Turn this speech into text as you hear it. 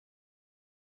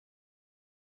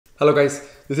Hello guys,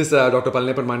 this is Dr.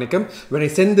 Palaniappan Manickam. When I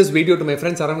sent this video to my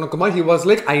friend Saravanakumar, he was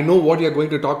like, I know what you're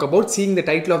going to talk about. Seeing the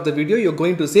title of the video, you're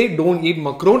going to say, don't eat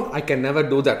Macron. I can never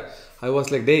do that. I was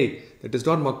like, hey, it is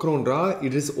not Macron,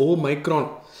 it is Omicron.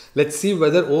 Let's see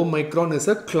whether Omicron is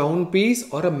a clown piece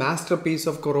or a masterpiece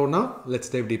of Corona. Let's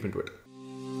dive deep into it.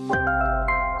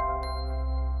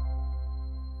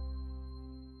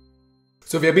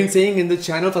 So we have been saying in the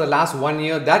channel for the last 1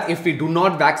 year that if we do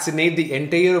not vaccinate the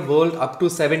entire world up to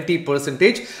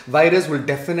 70%, virus will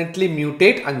definitely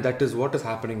mutate, and that is what is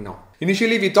happening now.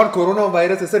 Initially we thought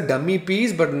coronavirus is a dummy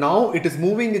piece, but now it is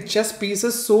moving its chess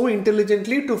pieces so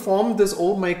intelligently to form this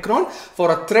Omicron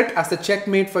for a threat as a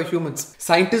checkmate for humans.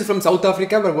 Scientists from South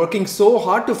Africa were working so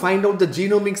hard to find out the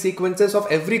genomic sequences of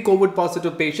every COVID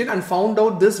positive patient and found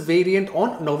out this variant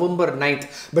on November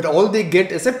 9th. But all they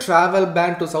get is a travel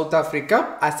ban to South Africa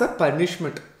as a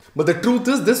punishment. But the truth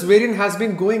is, this variant has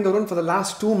been going around for the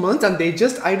last 2 months and they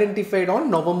just identified on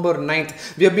November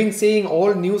 9th. We have been saying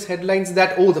all news headlines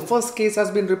that, oh, the first case has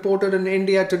been reported in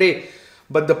India today.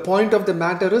 But the point of the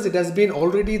matter is, it has been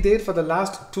already there for the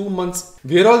last 2 months.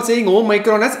 We are all saying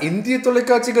Omicron as India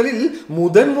Tolakachigalil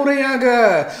Mudan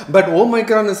Murayaga. But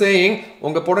Omicron is saying,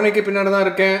 Unga Podaneke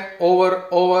Pinada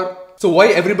over. So why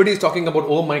everybody is talking about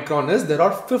Omicron is there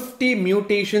are 50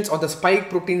 mutations on the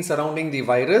spike protein surrounding the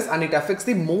virus, and it affects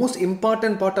the most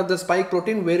important part of the spike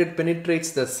protein where it penetrates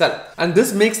the cell. And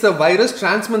this makes the virus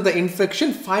transmit the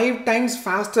infection 5 times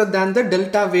faster than the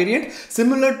Delta variant,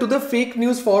 similar to the fake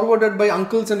news forwarded by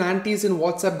uncles and aunties in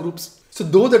WhatsApp groups. So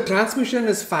though the transmission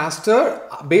is faster,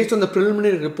 based on the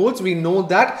preliminary reports, we know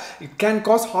that it can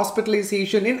cause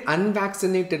hospitalization in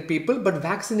unvaccinated people, but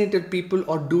vaccinated people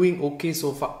are doing okay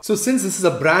so far. So since this is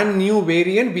a brand new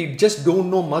variant, we just don't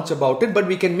know much about it, but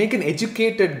we can make an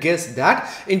educated guess that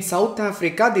in South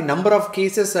Africa, the number of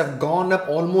cases have gone up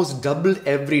almost double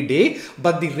every day,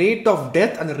 but the rate of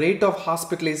death and the rate of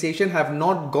hospitalization have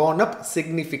not gone up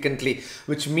significantly,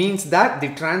 which means that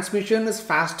the transmission is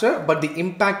faster, but the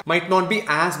impact might not be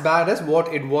as bad as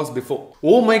what it was before.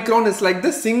 Omicron is like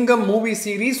the Singham movie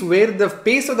series where the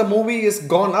pace of the movie is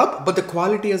gone up but the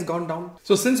quality has gone down.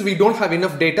 So since we don't have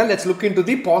enough data, let's look into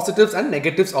the positives and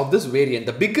negatives of this variant.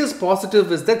 The biggest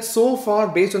positive is that so far,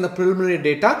 based on the preliminary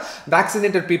data,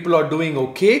 vaccinated people are doing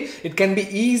okay. It can be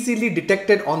easily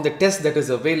detected on the test that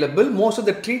is available. Most of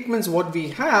the treatments what we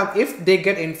have, if they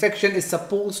get infection, is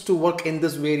supposed to work in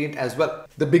this variant as well.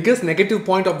 The biggest negative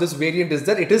point of this variant is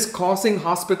that it is causing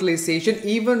hospitalization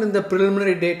even in the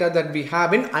preliminary data that we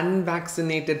have in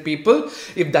unvaccinated people.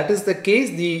 If that is the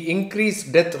case, the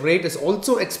increased death rate is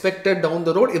also expected down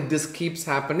the road if this keeps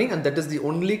happening, and that is the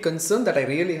only concern that I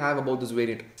really have about this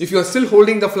variant. If you are still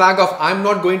holding the flag of I'm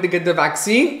not going to get the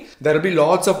vaccine, there will be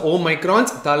lots of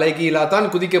Omicrons.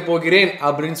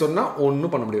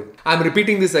 I'm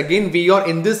repeating this again. We are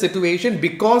in this situation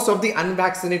because of the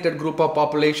unvaccinated group of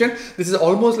population. This is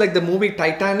almost like the movie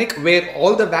Titanic, where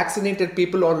all the vaccinated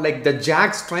people are like the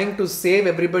jacks trying to save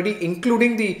everybody,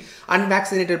 including the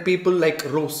unvaccinated people like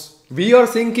Rose. We are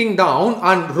sinking down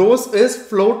and Rose is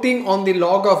floating on the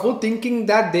log of wood thinking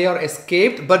that they are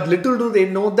escaped, but little do they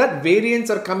know that variants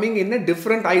are coming in a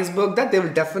different iceberg that they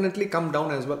will definitely come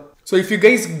down as well. So if you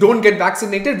guys don't get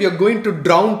vaccinated, we are going to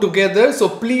drown together. So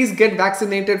please get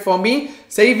vaccinated for me.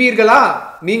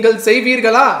 Seivirgala, Ningal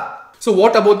Seivirgala. So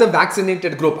what about the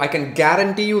vaccinated group? I can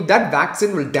guarantee you that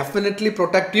vaccine will definitely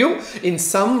protect you in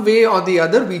some way or the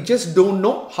other. We just don't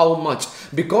know how much,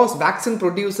 because vaccine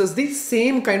produces the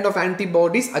same kind of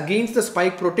antibodies against the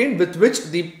spike protein with which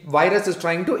the virus is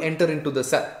trying to enter into the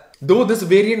cell. Though this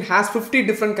variant has 50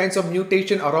 different kinds of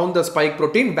mutation around the spike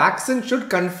protein, vaccine should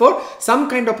confer some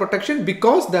kind of protection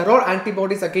because there are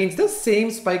antibodies against the same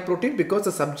spike protein because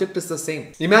the subject is the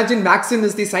same. Imagine vaccine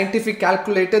is the scientific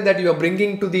calculator that you are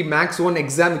bringing to the Max 1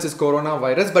 exam, which is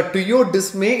coronavirus, but to your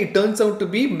dismay, it turns out to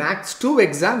be Max 2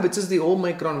 exam, which is the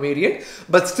Omicron variant,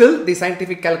 but still the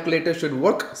scientific calculator should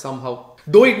work somehow.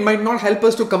 Though it might not help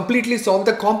us to completely solve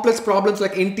the complex problems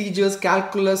like integers,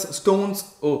 calculus,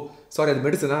 stones, the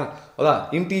medicine,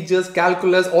 integers,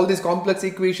 calculus, all these complex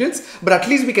equations, but at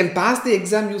least we can pass the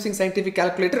exam using scientific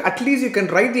calculator. At least you can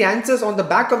write the answers on the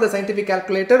back of the scientific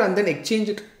calculator and then exchange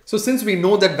it. So since we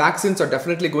know that vaccines are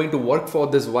definitely going to work for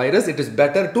this virus, it is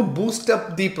better to boost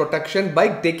up the protection by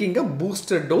taking a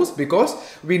booster dose, because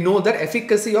we know that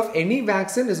efficacy of any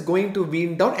vaccine is going to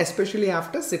wean down, especially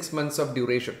after 6 months of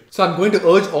duration. So I'm going to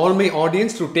urge all my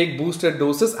audience to take booster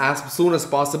doses as soon as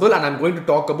possible, and I'm going to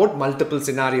talk about multiple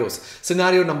scenarios.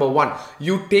 Scenario number 1,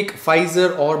 you take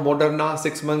Pfizer or Moderna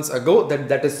 6 months ago.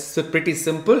 That is pretty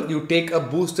simple. You take a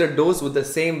booster dose with the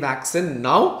same vaccine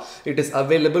now. It is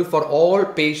available for all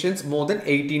patients patients more than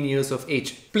 18 years of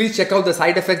age. Please check out the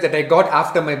side effects that I got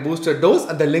after my booster dose,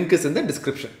 and the link is in the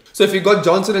description. So if you got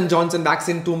Johnson & Johnson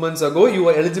vaccine 2 months ago, you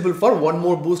are eligible for one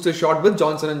more booster shot with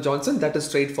Johnson & Johnson. That is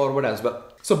straightforward as well.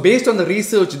 So based on the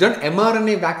research done,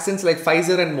 mRNA vaccines like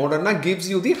Pfizer and Moderna gives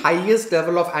you the highest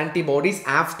level of antibodies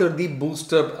after the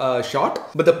booster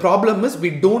shot. But the problem is we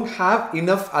don't have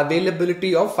enough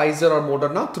availability of Pfizer or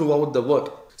Moderna throughout the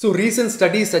world. So recent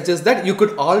studies suggest that you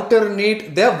could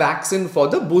alternate the vaccine for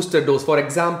the booster dose. For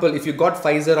example, if you got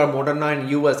Pfizer or Moderna in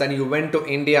US and you went to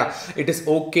India, it is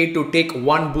okay to take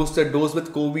one booster dose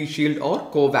with Covishield or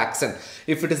Covaxin.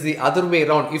 If it is the other way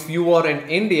around, if you are in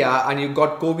India and you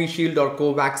got Covishield or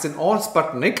Covaxin or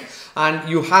Sputnik and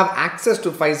you have access to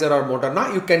Pfizer or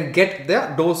Moderna, you can get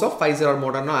the dose of Pfizer or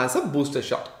Moderna as a booster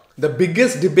shot. The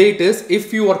biggest debate is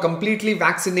if you are completely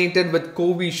vaccinated with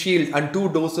Covishield and 2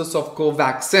 doses of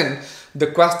Covaxin, the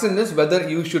question is whether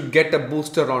you should get a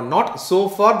booster or not. So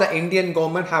far, the Indian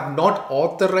government have not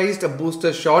authorized a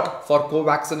booster shot for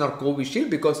Covaxin or Covishield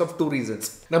because of 2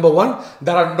 reasons. Number 1,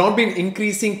 there have not been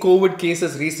increasing COVID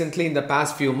cases recently in the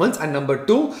past few months. And number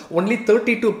 2, only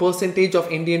 32% of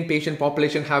Indian patient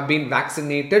population have been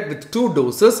vaccinated with 2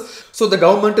 doses. So the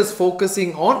government is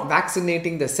focusing on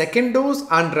vaccinating the second dose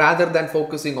and rather than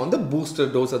focusing on the booster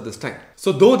dose at this time.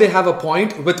 So though they have a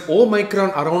point with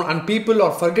Omicron around and people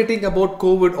are forgetting about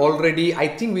COVID already, I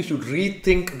think we should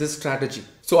rethink this strategy.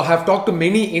 So I have talked to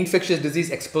many infectious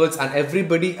disease experts and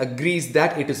everybody agrees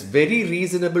that it is very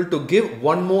reasonable to give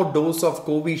one more dose of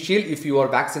Covishield if you are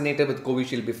vaccinated with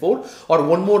Covishield before, or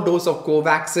one more dose of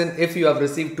Covaxin if you have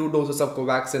received 2 doses of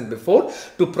Covaxin before,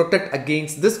 to protect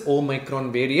against this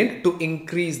Omicron variant to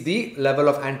increase the level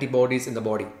of antibodies in the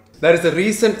body. There is a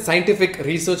recent scientific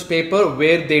research paper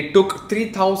where they took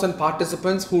 3,000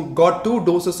 participants who got 2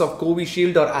 doses of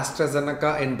Covishield or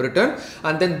AstraZeneca in Britain,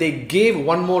 and then they gave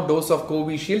one more dose of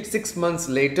Covishield 6 months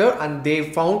later, and they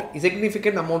found a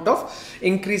significant amount of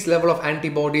increased level of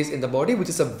antibodies in the body, which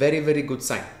is a very, very good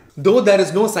sign. Though there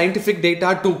is no scientific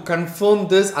data to confirm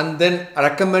this and then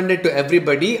recommend it to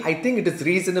everybody, I think it is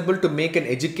reasonable to make an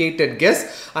educated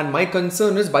guess. And my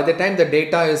concern is by the time the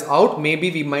data is out, maybe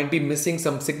we might be missing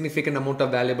some significant amount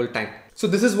of valuable time. So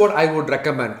this is what I would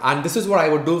recommend, and this is what I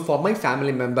would do for my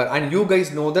family member. And you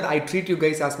guys know that I treat you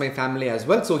guys as my family as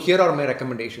well. So here are my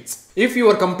recommendations. If you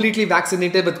are completely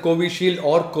vaccinated with Covishield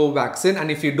or Covaxin, and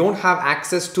if you don't have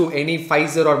access to any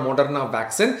Pfizer or Moderna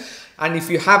vaccine, and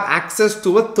if you have access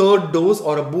to a 3rd dose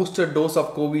or a booster dose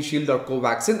of Covishield or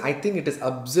Covaxin, I think it is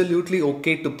absolutely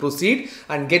okay to proceed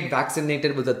and get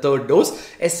vaccinated with the 3rd dose,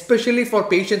 especially for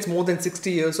patients more than 60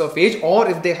 years of age, or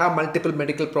if they have multiple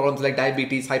medical problems like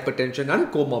diabetes, hypertension and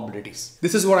comorbidities.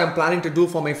 This is what I'm planning to do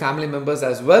for my family members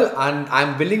as well, and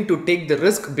I'm willing to take the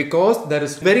risk because there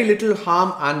is very little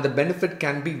harm and the benefit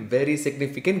can be very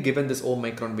significant given this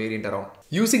Omicron variant around.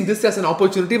 Using this as an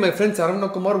opportunity, my friend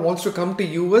Saravana Kumar wants to come to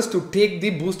US to take the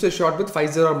booster shot with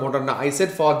Pfizer or Moderna. I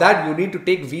said for that you need to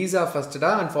take visa first,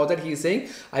 and for that he is saying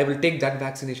I will take that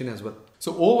vaccination as well.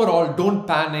 So overall, don't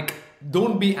panic,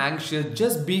 don't be anxious,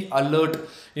 just be alert.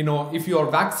 If you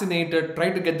are vaccinated,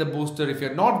 try to get the booster. If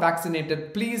you're not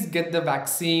vaccinated, please get the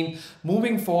vaccine.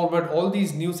 Moving forward, all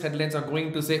these news headlines are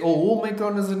going to say, oh,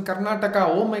 Omicron is in Karnataka,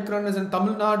 Omicron is in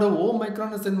Tamil Nadu,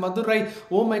 Omicron is in Madurai,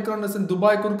 Omicron is in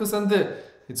Dubai, Kurkusande.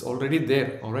 It's already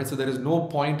there. Alright, so there is no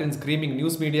point in screaming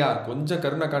news media. Konja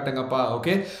karuna kaatangappa,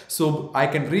 okay? So I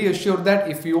can reassure that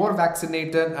if you are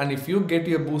vaccinated and if you get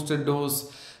your booster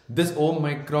dose, this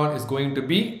Omicron is going to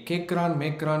be Kekran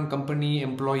Mekran company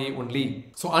employee only.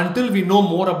 So until we know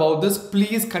more about this,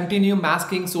 please continue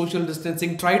masking, social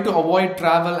distancing, try to avoid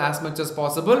travel as much as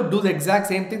possible. Do the exact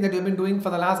same thing that we've been doing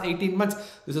for the last 18 months.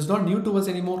 This is not new to us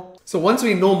anymore. So once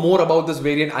we know more about this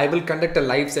variant, I will conduct a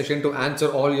live session to answer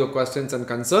all your questions and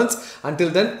concerns.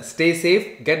 Until then, stay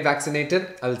safe, get vaccinated.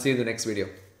 I will see you in the next video.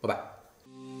 Bye-bye.